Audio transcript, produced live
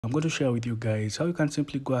I'm going to share with you guys how you can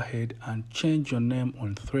simply go ahead and change your name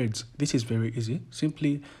on Threads. This is very easy.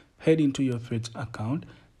 Simply head into your Threads account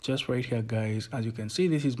just right here, guys. As you can see,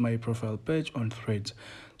 this is my profile page on Threads.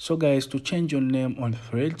 So guys, to change your name on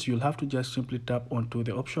Threads, you'll have to just simply tap onto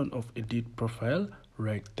the option of edit profile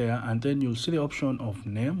right there, and then you'll see the option of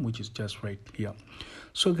name, which is just right here.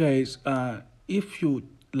 So guys, if you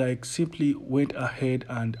simply went ahead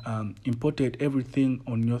and imported everything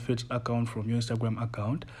on your Threads account from your Instagram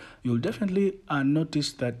account, you'll definitely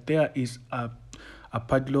notice that there is a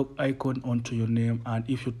padlock icon onto your name, and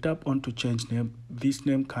if you tap onto change name, this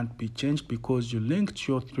name can't be changed because you linked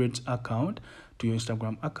your Threads account to your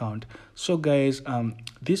Instagram account. So guys,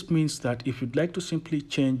 this means that if you'd like to simply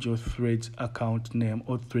change your Threads account name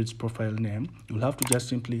or Threads profile name, you'll have to just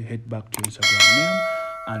simply head back to your Instagram name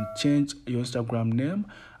and change your Instagram name,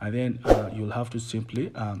 and then you'll have to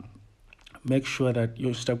simply make sure that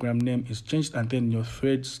your Instagram name is changed, and then your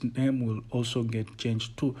Threads name will also get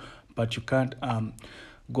changed too. But you can't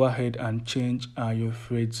go ahead and change your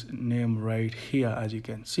Threads name right here, as you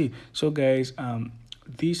can see. So guys,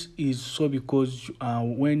 this is so because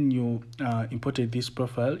when you imported this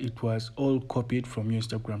profile, it was all copied from your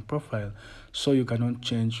Instagram profile, so you cannot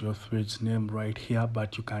change your Threads name right here,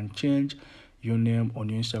 but you can change your name on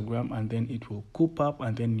your Instagram, and then it will coop up,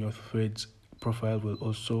 and then your Threads profile will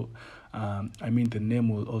also the name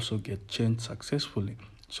will also get changed successfully.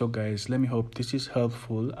 So guys, let me hope this is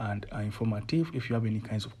helpful and informative. If you have any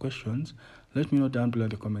kinds of questions, let me know down below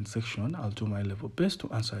in the comment section. I'll do my level best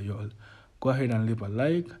to answer you all. Go ahead and leave a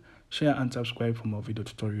like, share and subscribe for more video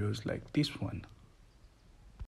tutorials like this one.